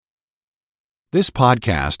This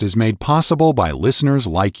podcast is made possible by listeners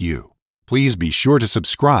like you. Please be sure to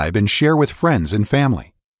subscribe and share with friends and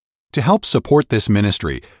family. To help support this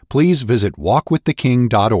ministry, please visit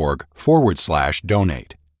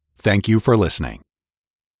walkwiththeking.org/donate. Thank you for listening.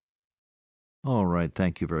 All right,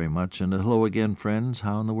 thank you very much. And hello again, friends.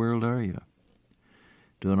 How in the world are you?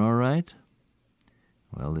 Doing all right?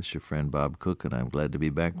 Well, this is your friend Bob Cook, and I'm glad to be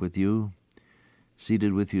back with you,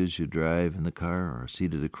 seated with you as you drive in the car, or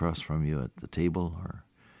seated across from you at the table, or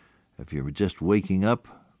if you're just waking up,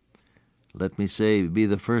 let me be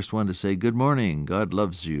the first one to say, good morning, God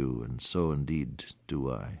loves you, and so indeed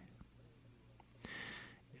do I.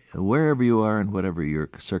 Wherever you are and whatever your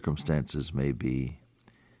circumstances may be,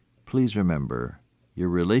 please remember, your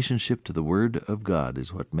relationship to the Word of God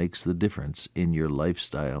is what makes the difference in your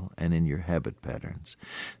lifestyle and in your habit patterns.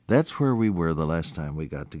 That's where we were the last time we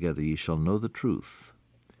got together. Ye shall know the truth,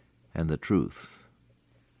 and the truth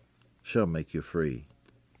shall make you free.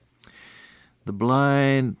 The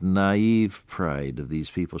blind, naive pride of these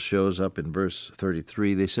people shows up in verse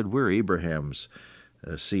 33. They said, we're Abraham's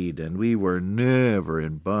seed, and we were never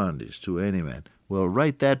in bondage to any man. Well,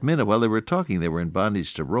 right that minute, while they were talking, they were in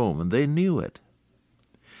bondage to Rome, and they knew it.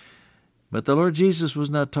 But the Lord Jesus was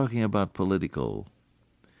not talking about political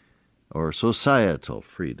or societal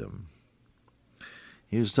freedom.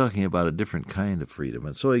 He was talking about a different kind of freedom.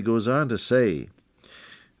 And so he goes on to say,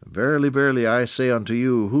 verily, verily, I say unto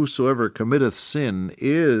you, whosoever committeth sin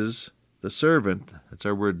is the servant, that's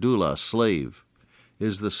our word doulos, slave,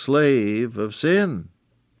 is the slave of sin.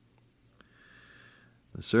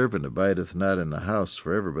 The servant abideth not in the house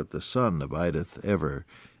forever, but the Son abideth ever.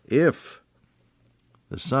 If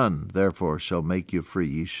the Son, therefore, shall make you free,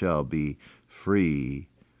 ye shall be free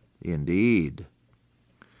indeed.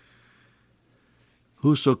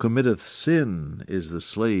 Whoso committeth sin is the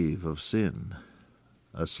slave of sin.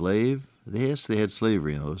 A slave? Yes, they had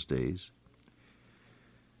slavery in those days.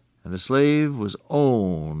 And a slave was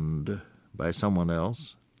owned by someone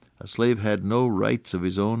else. A slave had no rights of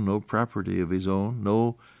his own, no property of his own,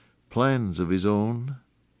 no plans of his own,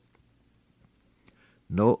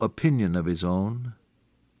 no opinion of his own,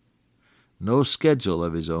 no schedule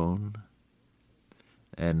of his own,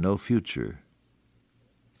 and no future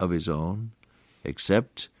of his own,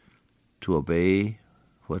 except to obey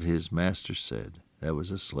what his master said. That was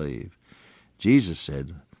a slave. Jesus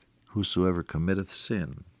said, whosoever committeth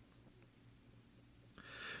sin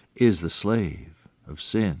is the slave of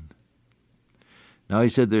sin. Now he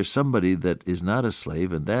said there's somebody that is not a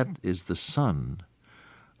slave, and that is the Son,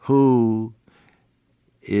 who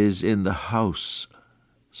is in the house,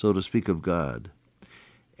 so to speak, of God.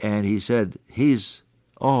 And he said he's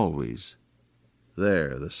always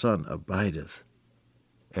there. The Son abideth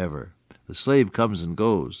ever. The slave comes and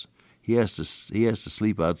goes. He has to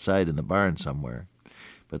sleep outside in the barn somewhere.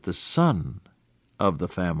 But the Son of the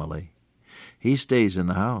family, he stays in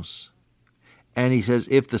the house. And he says,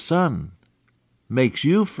 if the Son makes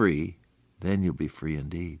you free, then you'll be free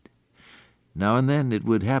indeed. Now and then it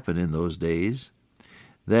would happen in those days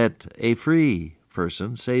that a free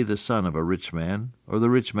person, say the son of a rich man, or the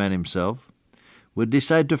rich man himself, would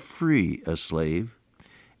decide to free a slave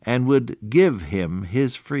and would give him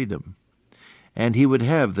his freedom. And he would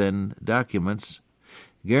have then documents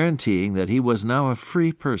guaranteeing that he was now a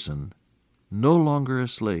free person, no longer a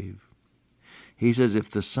slave. He says,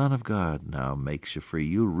 if the Son of God now makes you free,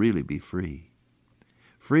 you'll really be free.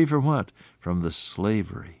 Free from what? From the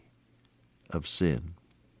slavery of sin.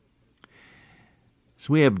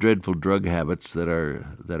 So we have dreadful drug habits that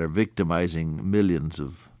are victimizing millions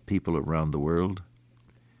of people around the world.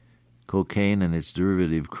 Cocaine and its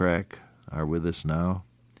derivative crack are with us now.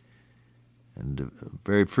 And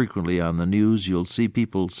very frequently on the news you'll see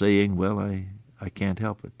people saying, well, I can't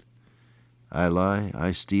help it. I lie,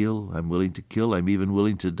 I steal, I'm willing to kill, I'm even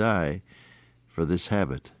willing to die for this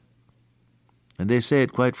habit. And they say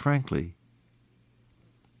it quite frankly.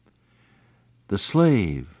 The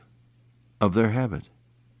slave of their habit.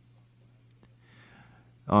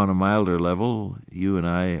 On a milder level, you and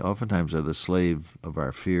I oftentimes are the slave of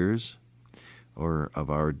our fears or of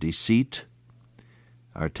our deceit,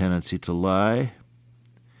 our tendency to lie.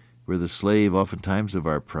 We're the slave oftentimes of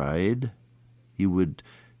our pride. You would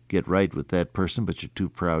get right with that person, but you're too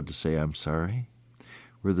proud to say, I'm sorry.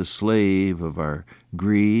 We're the slave of our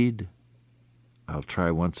greed. I'll try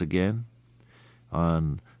once again.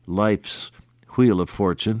 On life's wheel of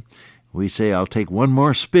fortune, we say, I'll take one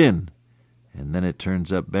more spin, and then it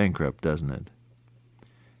turns up bankrupt, doesn't it?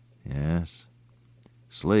 Yes.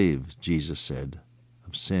 Slaves, Jesus said,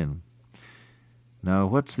 of sin. Now,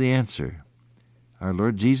 what's the answer? Our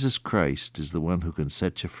Lord Jesus Christ is the one who can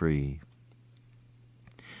set you free.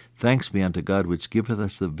 Thanks be unto God, which giveth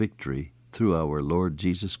us the victory through our Lord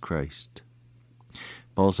Jesus Christ.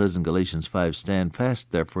 Paul says in Galatians 5, Stand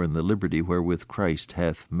fast, therefore, in the liberty wherewith Christ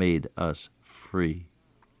hath made us free.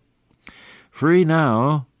 Free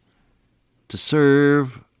now to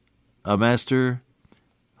serve a master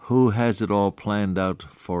who has it all planned out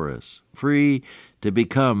for us. Free to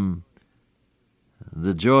become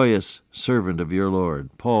the joyous servant of your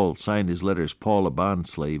Lord. Paul signed his letters, Paul, a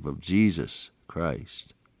bondslave of Jesus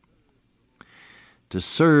Christ. To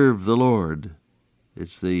serve the Lord,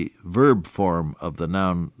 it's the verb form of the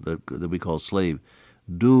noun that we call slave.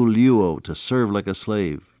 Douleuo, to serve like a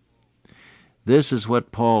slave. This is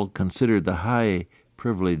what Paul considered the high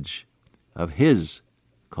privilege of his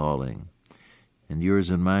calling, and yours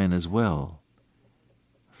and mine as well,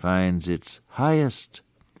 finds its highest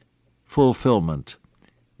fulfillment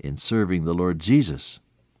in serving the Lord Jesus.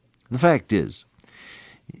 The fact is,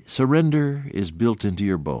 surrender is built into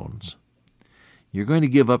your bones. You're going to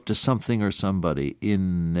give up to something or somebody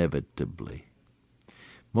inevitably.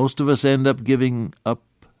 Most of us end up giving up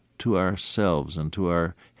to ourselves and to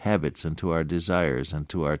our habits and to our desires and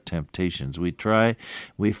to our temptations. We try,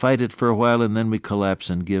 we fight it for a while, and then we collapse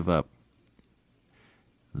and give up.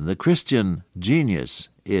 The Christian genius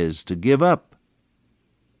is to give up,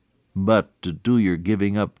 but to do your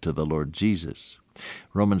giving up to the Lord Jesus.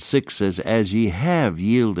 Romans 6 says, As ye have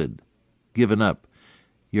yielded, given up,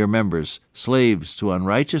 your members slaves to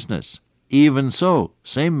unrighteousness, even so,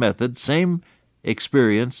 same method, same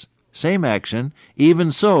experience, same action,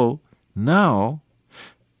 even so, now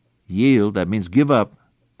yield, that means give up,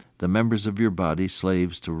 the members of your body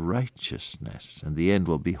slaves to righteousness, and the end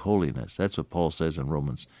will be holiness. That's what Paul says in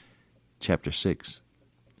Romans chapter 6.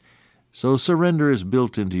 So surrender is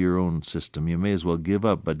built into your own system. You may as well give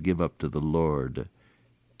up, but give up to the Lord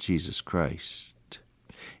Jesus Christ.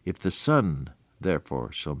 If the Son,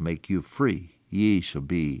 therefore, shall make you free, ye shall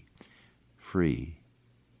be free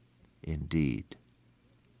indeed.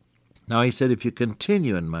 Now he said, If you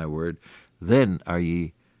continue in my word, then are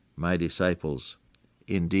ye my disciples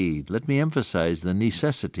indeed. Let me emphasize the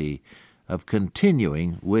necessity of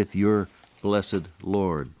continuing with your blessed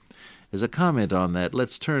Lord. As a comment on that,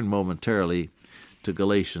 let's turn momentarily to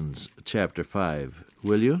Galatians chapter 5,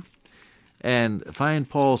 will you? And find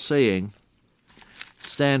Paul saying,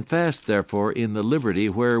 Stand fast, therefore, in the liberty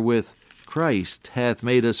wherewith Christ hath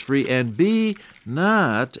made us free, and be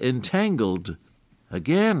not entangled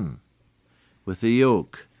again with the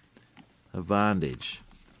yoke of bondage,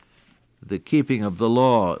 the keeping of the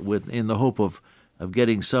law in the hope of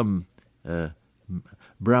getting some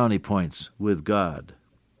brownie points with God.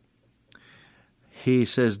 He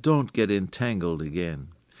says, don't get entangled again.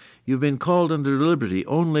 You've been called under liberty,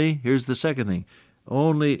 only, here's the second thing,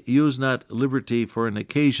 only use not liberty for an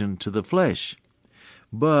occasion to the flesh,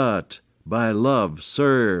 but by love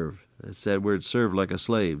serve. That's that word, serve like a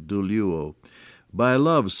slave, douleuo. By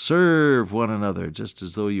love serve one another, just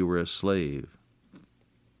as though you were a slave.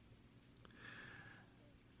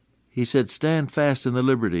 He said, stand fast in the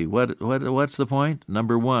liberty. What's the point?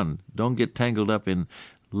 Number one, don't get tangled up in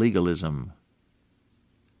legalism.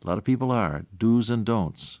 A lot of people are, do's and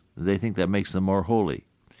don'ts. They think that makes them more holy.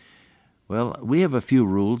 Well, we have a few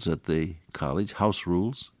rules at the college, house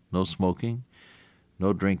rules: no smoking,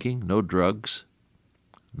 no drinking, no drugs,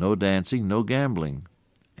 no dancing, no gambling,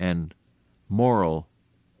 and moral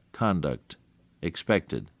conduct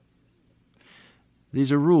expected.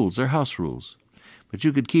 These are rules, they're house rules. But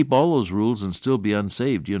you could keep all those rules and still be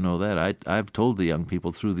unsaved. You know that. I've told the young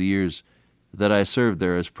people through the years that I served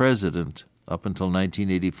there as president up until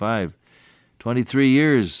 1985. 23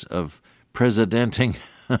 years of presidenting.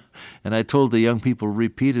 And I told the young people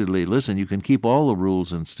repeatedly, listen, you can keep all the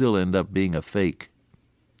rules and still end up being a fake.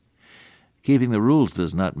 Keeping the rules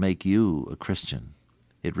does not make you a Christian.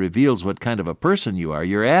 It reveals what kind of a person you are.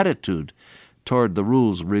 Your attitude toward the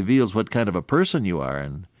rules reveals what kind of a person you are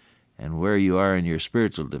and where you are in your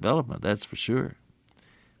spiritual development, that's for sure.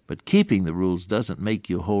 But keeping the rules doesn't make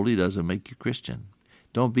you holy, doesn't make you Christian.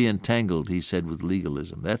 Don't be entangled, he said, with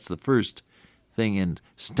legalism. That's the first thing in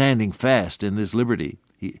standing fast in this liberty.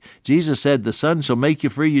 Jesus said, the Son shall make you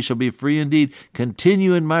free, you shall be free indeed.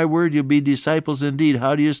 Continue in my word, you'll be disciples indeed.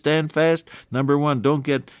 How do you stand fast? Number one, don't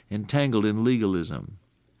get entangled in legalism.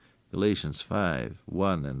 Galatians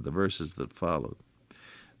 5:1 and the verses that followed.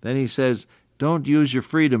 Then he says, don't use your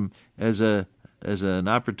freedom as an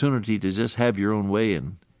opportunity to just have your own way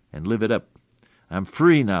and live it up. I'm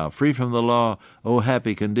free now, free from the law, oh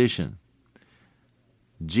happy condition.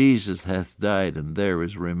 Jesus hath died, and there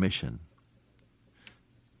is remission.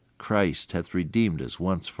 Christ hath redeemed us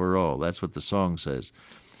once for all. That's what the song says.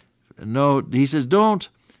 No, he says, don't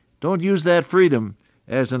Don't use that freedom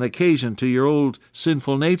as an occasion to your old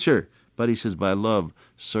sinful nature. But he says, by love,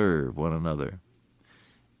 serve one another.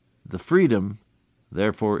 The freedom,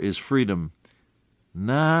 therefore, is freedom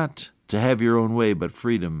not to have your own way, but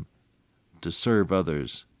freedom to serve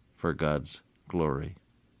others for God's glory.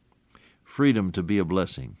 Freedom to be a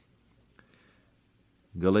blessing.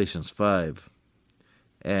 Galatians 5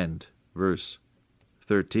 and verse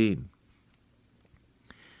 13.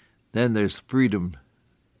 Then there's freedom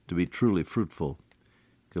to be truly fruitful.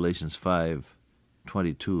 Galatians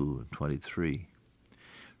 5:22 and 23.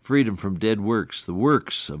 Freedom from dead works. The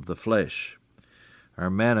works of the flesh are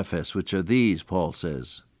manifest, which are these, Paul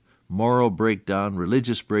says: moral breakdown,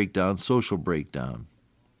 religious breakdown, social breakdown.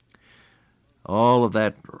 All of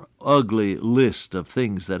that ugly list of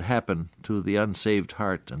things that happen to the unsaved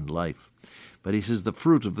heart and life. But he says the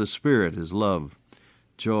fruit of the Spirit is love,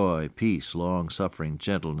 joy, peace, long-suffering,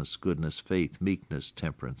 gentleness, goodness, faith, meekness,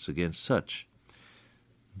 temperance. Against such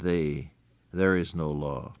there is no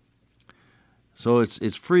law. So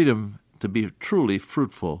it's freedom to be truly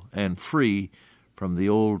fruitful and free from the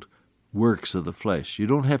old works of the flesh. You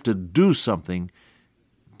don't have to do something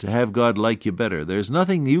to have God like you better. There's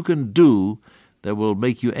nothing you can do that will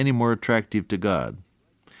make you any more attractive to God.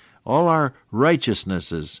 All our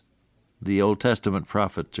righteousnesses, the Old Testament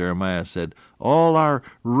prophet Jeremiah said, all our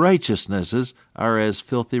righteousnesses are as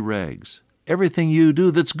filthy rags. Everything you do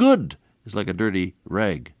that's good is like a dirty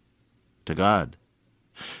rag to God.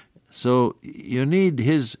 So you need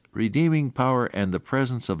His redeeming power and the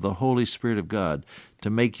presence of the Holy Spirit of God to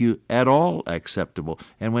make you at all acceptable.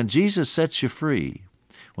 And when Jesus sets you free,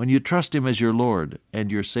 when you trust Him as your Lord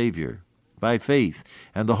and your Savior by faith,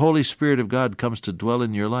 and the Holy Spirit of God comes to dwell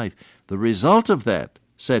in your life, the result of that,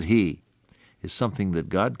 said He, is something that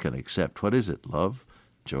God can accept. What is it? Love,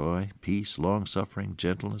 joy, peace, long-suffering,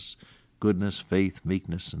 gentleness, goodness, faith,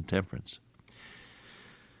 meekness, and temperance.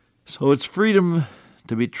 So it's freedom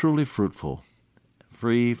to be truly fruitful,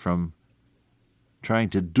 free from trying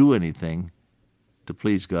to do anything to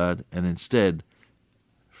please God, and instead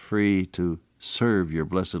free to serve your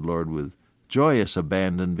blessed Lord with joyous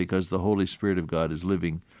abandon, because the Holy Spirit of God is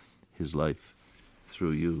living His life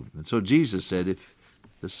through you. And so Jesus said, if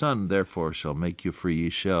the Son therefore shall make you free, ye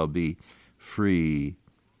shall be free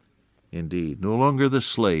indeed. No longer the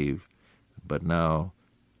slave, but now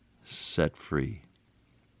set free.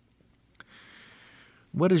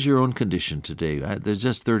 What is your own condition today? There's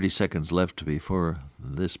just 30 seconds left before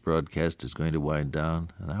this broadcast is going to wind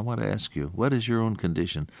down, and I want to ask you, what is your own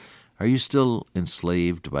condition? Are you still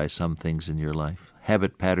enslaved by some things in your life?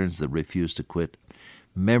 Habit patterns that refuse to quit?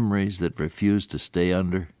 Memories that refuse to stay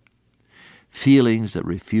under? Feelings that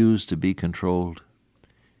refuse to be controlled?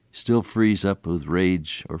 Still freeze up with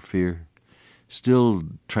rage or fear? Still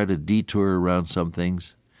try to detour around some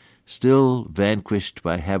things? Still vanquished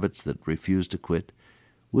by habits that refuse to quit?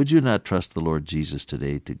 Would you not trust the Lord Jesus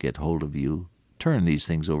today to get hold of you? Turn these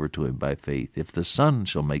things over to Him by faith. If the Son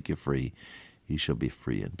shall make you free, you shall be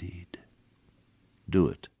free indeed. Do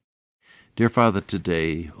it. Dear Father,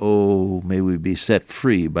 today, may we be set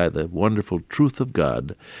free by the wonderful truth of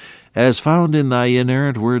God, as found in Thy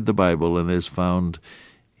inerrant Word, the Bible, and as found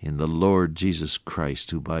in the Lord Jesus Christ,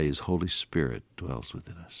 who by His Holy Spirit dwells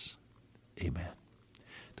within us. Amen.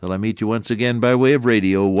 Till I meet you once again by way of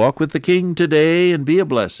radio, walk with the King today and be a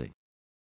blessing.